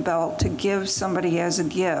wampum belt to give somebody as a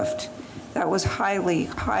gift, that was highly,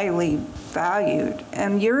 highly valued.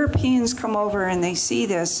 And Europeans come over and they see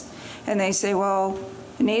this and they say, well,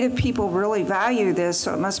 the Native people really value this,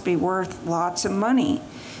 so it must be worth lots of money.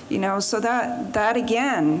 You know, so that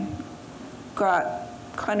again got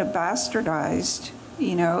kind of bastardized.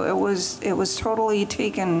 You know, it was totally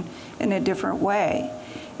taken in a different way.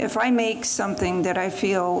 If I make something that I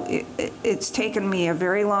feel it's taken me a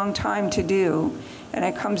very long time to do, and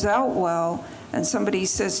it comes out well, and somebody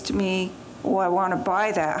says to me, oh, I want to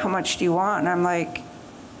buy that, how much do you want? And I'm like,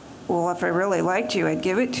 well, if I really liked you, I'd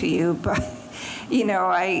give it to you, but, you know,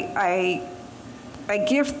 I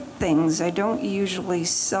gift things, I don't usually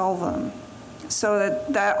sell them. So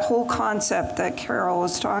that whole concept that Carol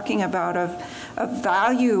was talking about of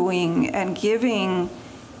valuing and giving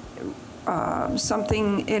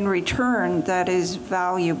something in return that is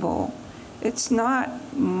valuable. It's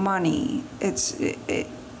not money. It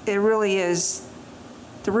really is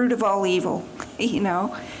the root of all evil, you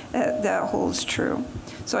know, that holds true.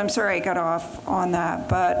 So I'm sorry I got off on that,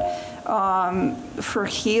 but for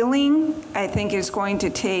healing, I think is going to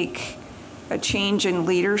take a change in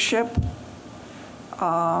leadership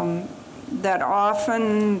that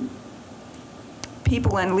often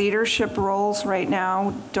people in leadership roles right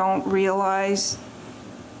now don't realize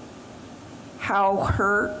how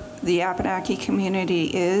hurt the Abenaki community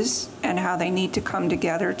is and how they need to come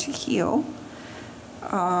together to heal.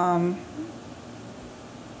 I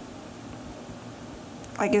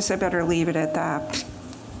guess I better leave it at that.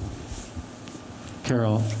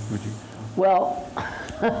 Carol, would you? Well,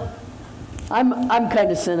 I'm kind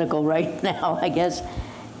of cynical right now, I guess.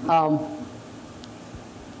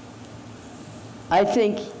 I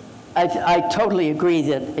think I totally agree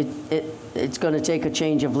that it's going to take a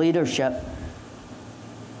change of leadership.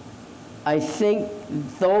 I think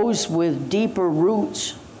those with deeper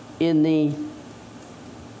roots in the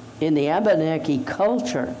Abenaki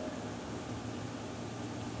culture,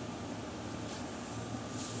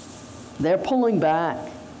 they're pulling back.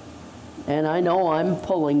 And I know I'm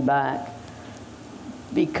pulling back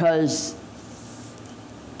because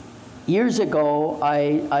years ago,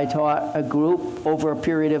 I taught a group over a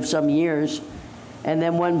period of some years, and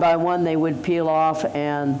then one by one they would peel off,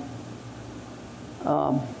 and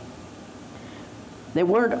they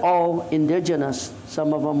weren't all indigenous.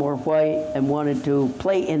 Some of them were white and wanted to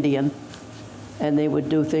play Indian, and they would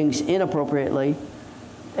do things inappropriately.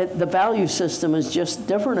 The value system is just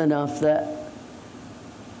different enough that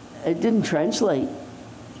it didn't translate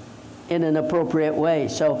in an appropriate way.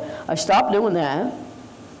 So I stopped doing that.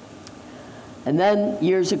 And then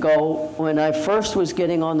years ago, when I first was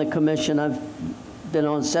getting on the commission, I've been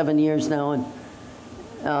on 7 years now, and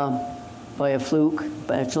by a fluke,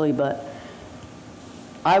 actually, but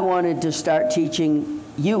I wanted to start teaching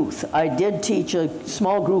youth. I did teach a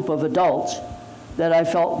small group of adults that I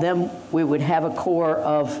felt then we would have a core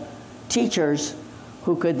of teachers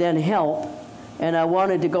who could then help. And I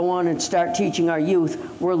wanted to go on and start teaching our youth.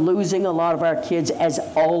 We're losing a lot of our kids, as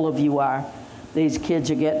all of you are. These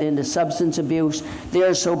kids are getting into substance abuse.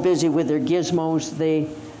 They're so busy with their gizmos,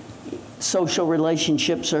 social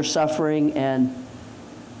relationships are suffering, and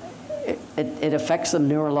it affects them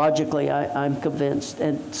neurologically, I'm convinced,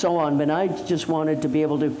 and so on. But I just wanted to be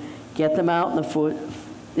able to get them out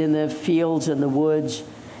in the fields and the woods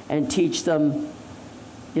and teach them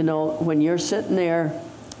You know, when you're sitting there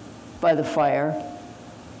by the fire,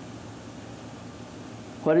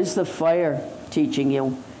 what is the fire teaching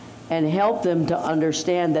you? And help them to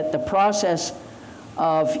understand that the process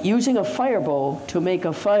of using a fire bow to make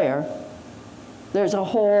a fire, there's a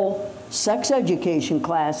whole sex education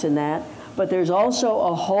class in that, but there's also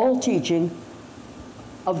a whole teaching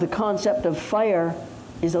of the concept of fire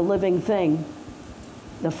is a living thing,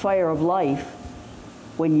 the fire of life.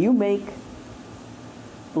 When you make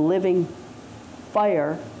living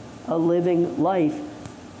fire a living life,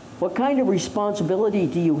 what kind of responsibility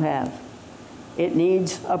do you have? It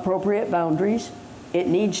needs appropriate boundaries. It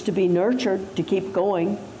needs to be nurtured to keep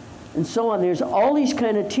going, and so on. There's all these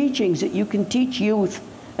kind of teachings that you can teach youth,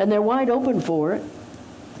 and they're wide open for it.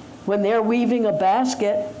 When they're weaving a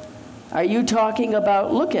basket, are you talking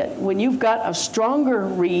about, look at, when you've got a stronger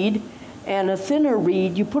reed and a thinner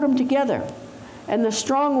reed, you put them together. And the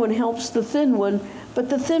strong one helps the thin one, but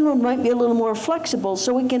the thin one might be a little more flexible,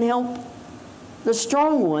 so it can help the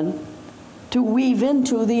strong one to weave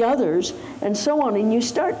into the others, and so on. And you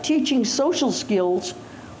start teaching social skills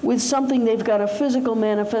with something they've got a physical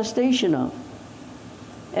manifestation of.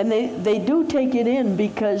 And they do take it in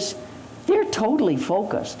because they're totally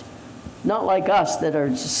focused. Not like us that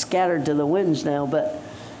are scattered to the winds now, but,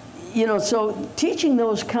 you know, so teaching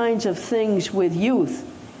those kinds of things with youth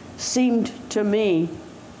seemed to me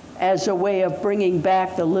as a way of bringing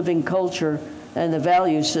back the living culture and the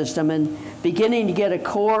value system, and beginning to get a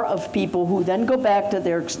core of people who then go back to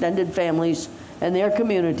their extended families and their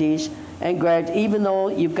communities, and even though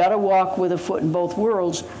you've got to walk with a foot in both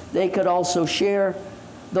worlds, they could also share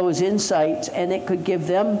those insights, and it could give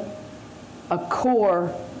them a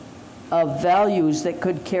core of values that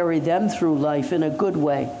could carry them through life in a good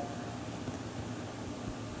way.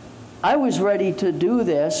 I was ready to do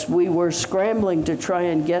this. We were scrambling to try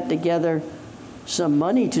and get together some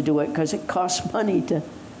money to do it, because it costs money to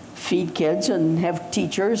feed kids and have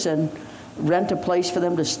teachers and rent a place for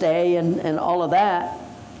them to stay and all of that.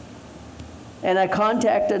 And I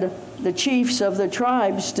contacted the chiefs of the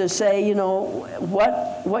tribes to say, you know,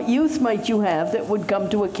 what youth might you have that would come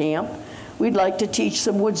to a camp? We'd like to teach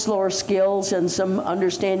some woods lore skills and some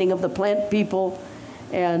understanding of the plant people,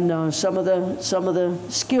 and some of the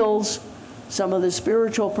skills, some of the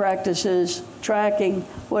spiritual practices, tracking,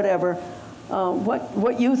 whatever.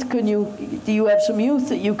 What youth do you have some youth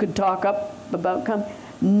that you could talk up about come?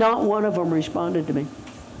 Not one of them responded to me.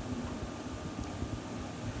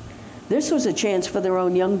 This was a chance for their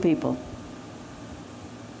own young people.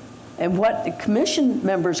 And what the commission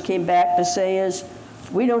members came back to say is,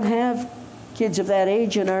 we don't have kids of that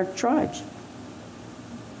age in our tribes.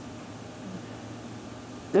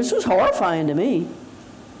 This was horrifying to me.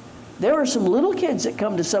 There are some little kids that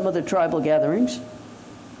come to some of the tribal gatherings.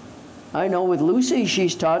 I know with Lucy,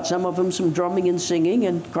 she's taught some of them some drumming and singing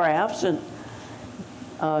and crafts, and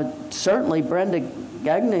certainly Brenda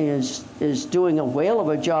Gagne is doing a whale of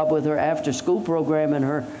a job with her after-school program and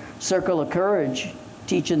her Circle of Courage,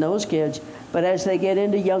 teaching those kids. But as they get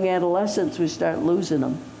into young adolescence, we start losing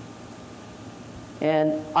them.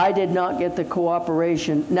 And I did not get the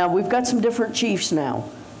cooperation. Now, we've got some different chiefs now.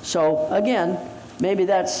 So again, maybe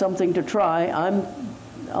that's something to try. I'm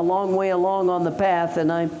a long way along on the path,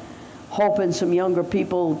 and I'm hoping some younger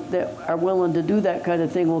people that are willing to do that kind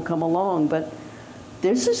of thing will come along. But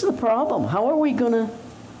this is the problem. How are we going to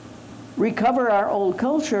recover our old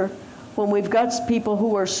culture when we've got people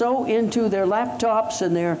who are so into their laptops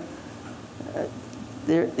and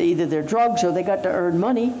either their drugs or they got to earn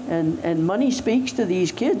money, and money speaks to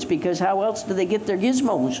these kids, because how else do they get their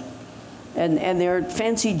gizmos and their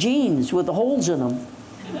fancy jeans with the holes in them?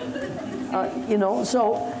 You know,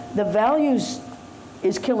 so the values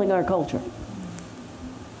is killing our culture.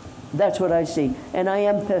 That's what I see. And I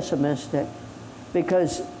am pessimistic,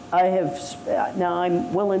 because now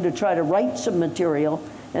I'm willing to try to write some material,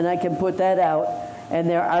 and I can put that out, and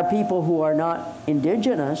there are people who are not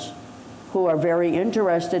indigenous who are very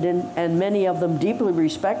interested in, and many of them deeply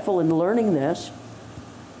respectful in learning this.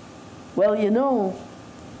 Well, you know,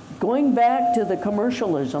 going back to the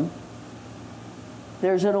commercialism,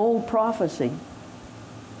 there's an old prophecy,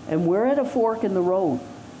 and we're at a fork in the road.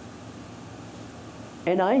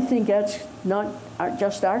 And I think that's not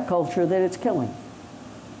just our culture that it's killing.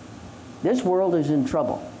 This world is in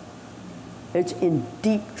trouble. It's in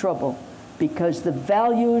deep trouble, because the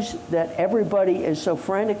values that everybody is so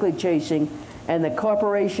frantically chasing, and the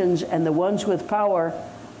corporations and the ones with power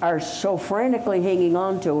are so frantically hanging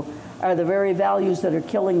on to, are the very values that are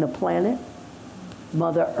killing the planet,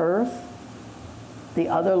 Mother Earth, the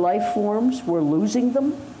other life forms. We're losing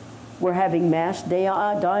them. We're having mass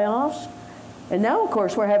die-offs. And now, of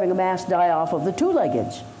course, we're having a mass die-off of the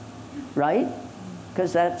two-leggeds, right?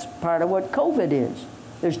 Because that's part of what COVID is.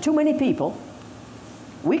 There's too many people.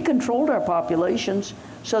 We controlled our populations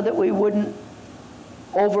so that we wouldn't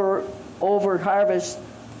over harvest,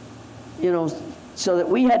 you know, so that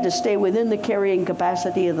we had to stay within the carrying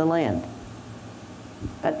capacity of the land.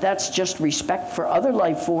 That's just respect for other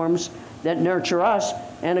life forms that nurture us,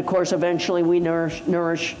 and of course eventually we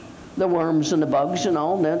nourish the worms and the bugs and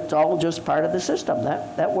all, and that's all just part of the system.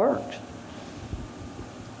 That works.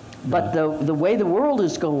 But the way the world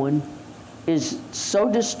is going is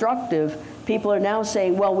so destructive, people are now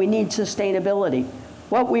saying, well, we need sustainability.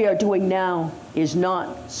 What we are doing now is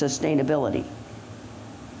not sustainability.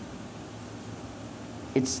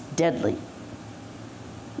 It's deadly.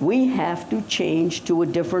 We have to change to a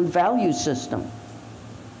different value system.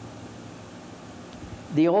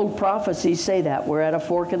 The old prophecies say that. We're at a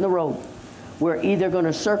fork in the road. We're either going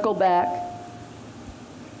to circle back,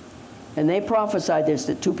 and they prophesied this,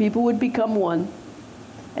 that two people would become one,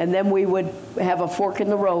 and then we would have a fork in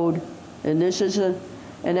the road, and this is an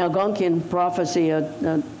Algonquian prophecy,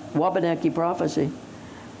 a Abenaki prophecy.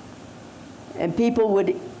 And people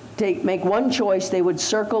would make one choice, they would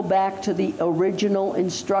circle back to the original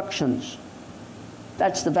instructions.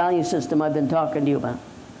 That's the value system I've been talking to you about.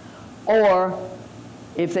 Or,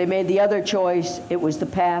 if they made the other choice, it was the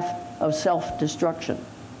path of self-destruction.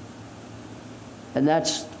 And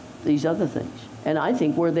that's these other things. And I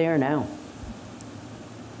think we're there now.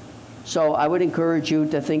 So I would encourage you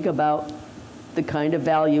to think about the kind of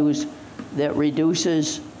values that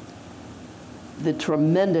reduces the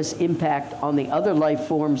tremendous impact on the other life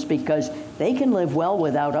forms, because they can live well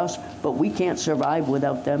without us, but we can't survive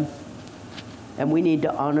without them. And we need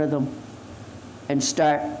to honor them and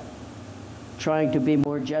start trying to be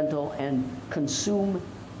more gentle and consume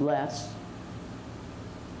less.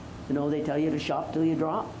 You know, they tell you to shop till you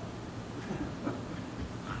drop.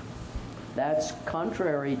 That's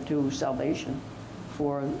contrary to salvation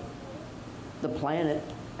for the planet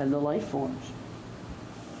and the life forms.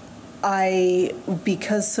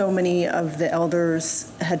 Because so many of the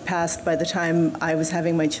elders had passed by the time I was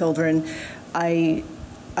having my children, I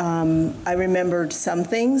remembered some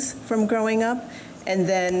things from growing up, and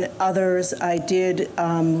then others I did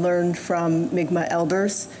learn from Mi'kmaq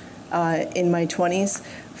elders in my 20s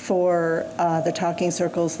for the talking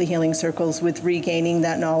circles, the healing circles, with regaining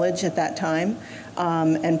that knowledge at that time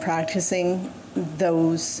and practicing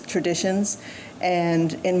those traditions.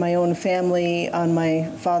 And in my own family, on my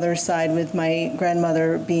father's side, with my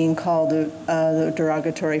grandmother being called the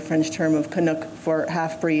derogatory French term of Canuck for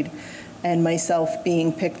half-breed, and myself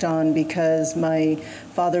being picked on because my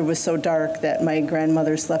father was so dark that my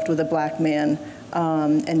grandmother slept with a black man,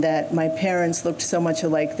 and that my parents looked so much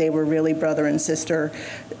alike they were really brother and sister.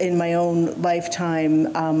 In my own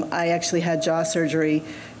lifetime, I actually had jaw surgery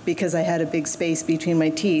because I had a big space between my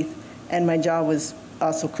teeth, and my jaw was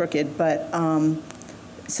also crooked, but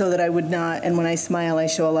so that I would not, and when I smile I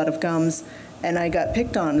show a lot of gums, and I got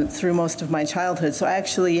picked on through most of my childhood, so I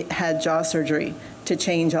actually had jaw surgery to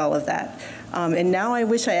change all of that. And now I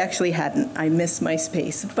wish I actually hadn't. I miss my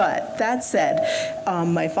space. But that said,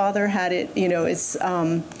 my father had it, you know,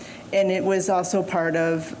 and it was also part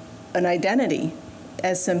of an identity,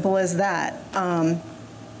 as simple as that.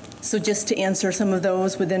 So just to answer some of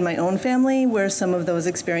those within my own family, where some of those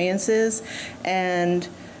experiences, and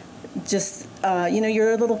just, you know,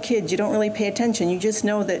 you're a little kid, you don't really pay attention. You just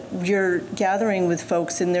know that you're gathering with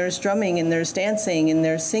folks, and there's drumming, and there's dancing, and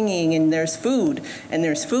there's singing, and there's food, and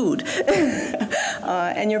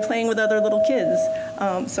and you're playing with other little kids.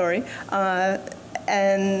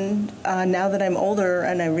 And now that I'm older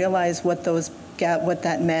and I realize what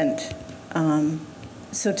that meant,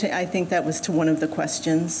 I think that was to one of the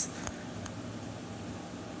questions.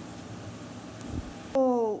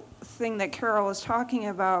 Whole thing that Carol was talking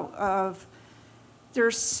about of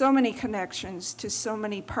there's so many connections to so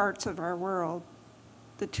many parts of our world.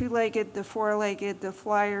 The two-legged, the four-legged, the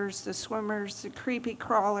flyers, the swimmers, the creepy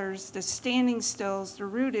crawlers, the standing stills, the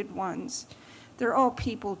rooted ones. They're all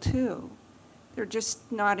people too. They're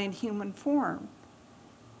just not in human form.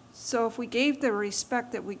 So if we gave the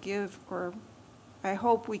respect that we give, or I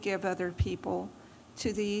hope we give other people,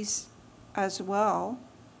 to these as well,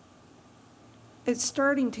 it's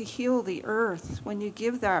starting to heal the earth when you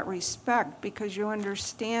give that respect, because you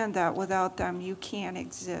understand that without them you can't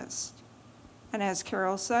exist. And as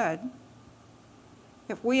Carol said,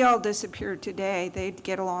 if we all disappeared today, they'd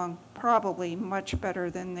get along probably much better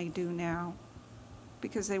than they do now,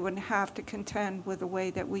 because they wouldn't have to contend with the way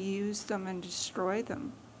that we use them and destroy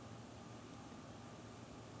them.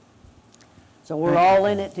 So we're all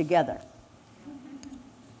in it together.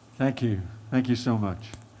 Thank you. Thank you so much.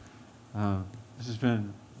 This has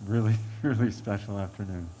been really, really special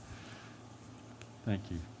afternoon.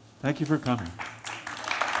 Thank you. Thank you for coming.